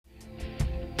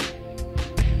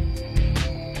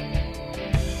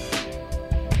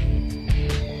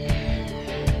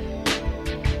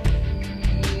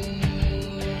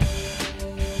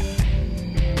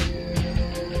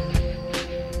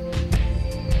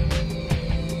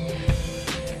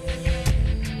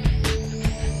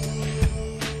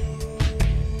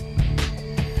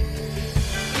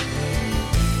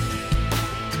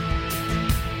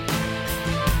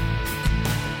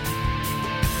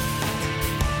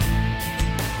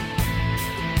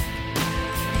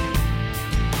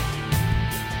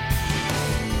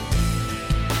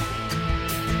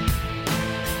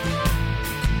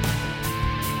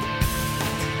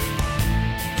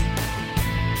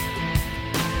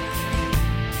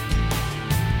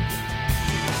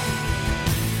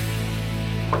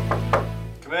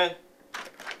Come in.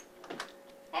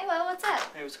 Hey, Will, what's up?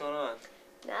 Hey, what's going on?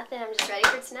 Nothing, I'm just ready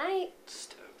for tonight.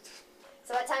 Stoked.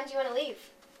 So what time do you want to leave?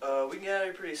 We can get out of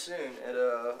here pretty soon, and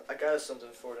I got us something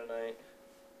for tonight.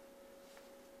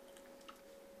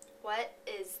 What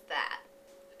is that?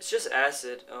 It's just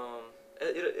acid.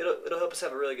 It'll help us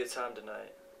have a really good time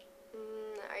tonight.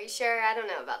 Are you sure? I don't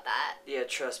know about that. Yeah,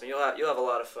 trust me, you'll have a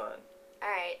lot of fun.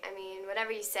 Alright, I mean,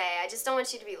 whatever you say. I just don't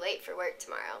want you to be late for work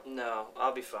tomorrow. No,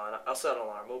 I'll be fine. I'll set an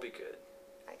alarm. We'll be good.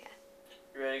 Okay.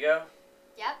 You ready to go?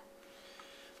 Yep.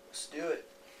 Let's do it.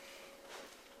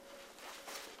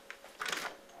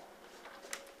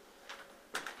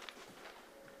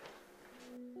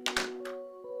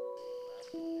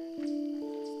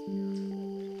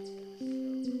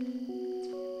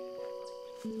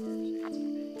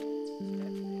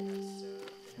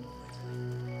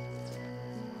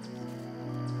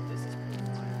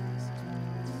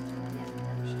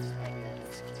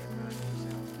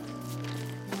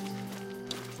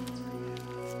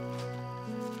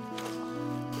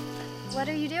 What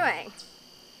are you doing?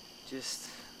 Just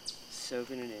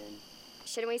soaking it in.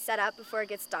 Shouldn't we set up before it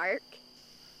gets dark?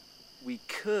 We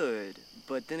could,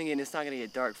 but then again, it's not gonna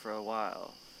get dark for a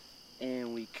while.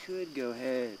 And we could go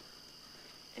ahead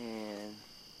and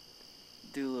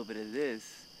do a little bit of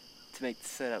this to make the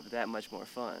setup that much more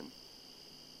fun.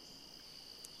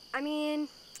 I mean,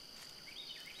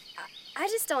 I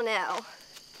just don't know.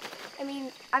 I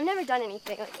mean, I've never done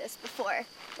anything like this before.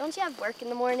 Don't you have work in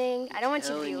the morning? I don't want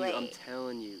you to be late. I'm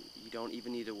telling you, you don't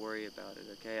even need to worry about it,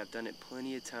 okay? I've done it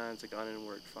plenty of times. I've gone in and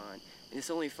worked fine. And it's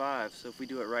only 5, so if we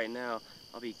do it right now,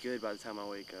 I'll be good by the time I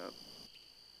wake up.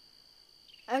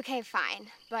 Okay,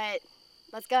 fine. But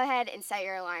let's go ahead and set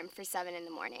your alarm for 7 in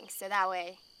the morning, so that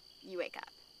way you wake up.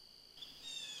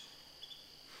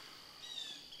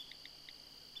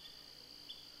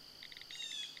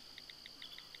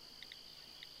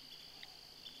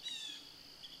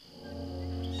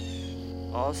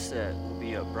 All set. We'll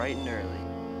be up bright and early.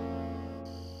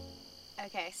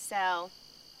 Okay, so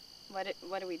what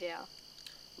do we do?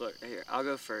 Look, here, I'll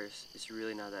go first. It's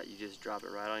really not that. You just drop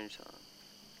it right on your tongue.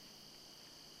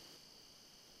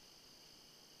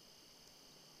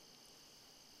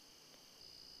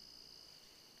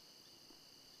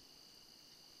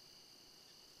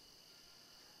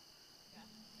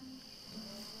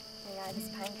 Oh my god, this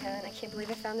pine cone. I can't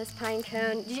believe I found this pine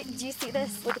cone. Did you see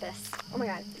this? Look at this. Oh my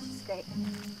god, this is great.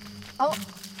 Oh,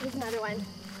 there's another one.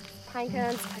 Pine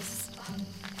cones. Oh.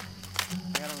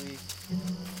 I gotta leave.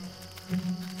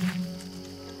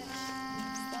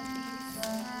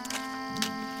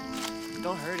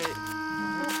 Don't hurt it. Don't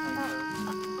hurt the pine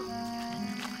cone.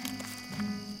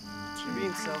 You're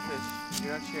being selfish.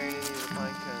 You're not sharing any of the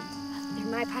pine cones.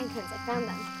 They're my pine cones. I found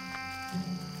them.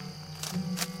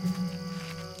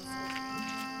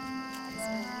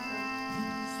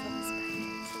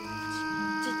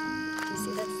 Do you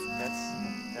see this?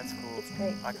 That's cool. It's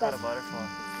great. I caught a butterfly.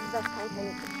 It's the best pine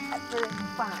cone ever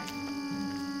found.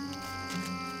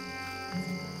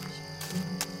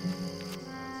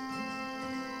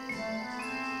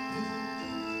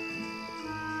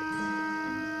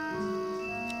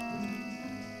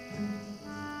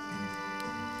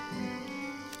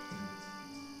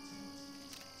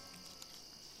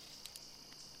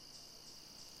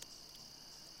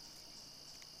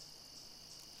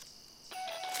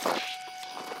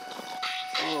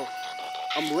 Oh,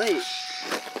 I'm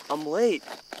late.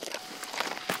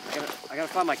 I gotta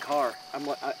find my car.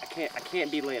 I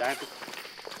can't be late. I have to.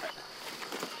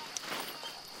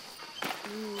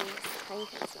 This pine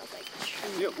cone smells like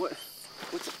trees. Yeah,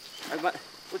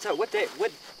 what's up? What day?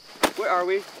 Where are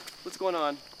we? What's going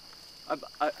on?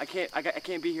 I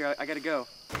can't be here. I gotta go.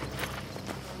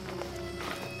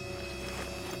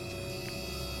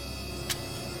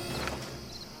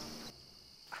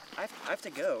 I have to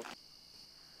go.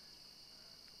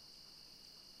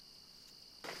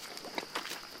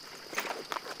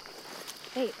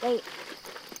 Wait.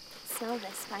 Smell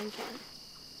this pine cone.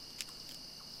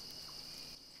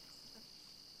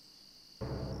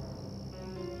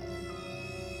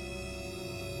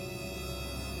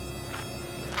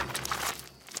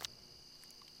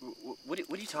 What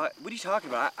are you talking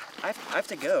about? I have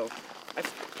to go. I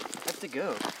have to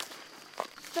go.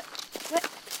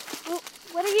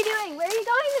 What are you doing? Where are you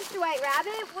going, Mr. White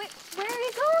Rabbit? Where are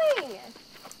you going?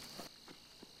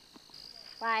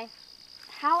 Why?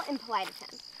 How impolite of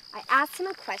him. I asked him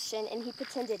a question and he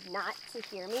pretended not to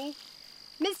hear me.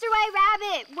 Mr. White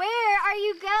Rabbit, where are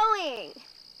you going?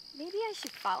 Maybe I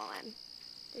should follow him.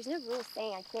 There's no rule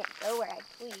saying I can't go where I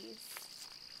please.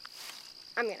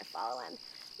 I'm gonna follow him.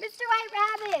 Mr. White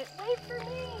Rabbit, wait for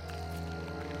me!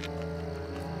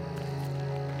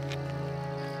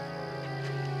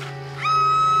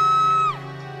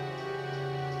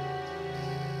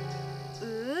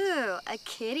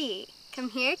 kitty. Come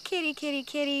here, kitty, kitty,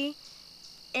 kitty.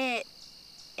 It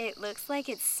looks like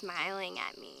it's smiling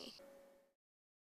at me.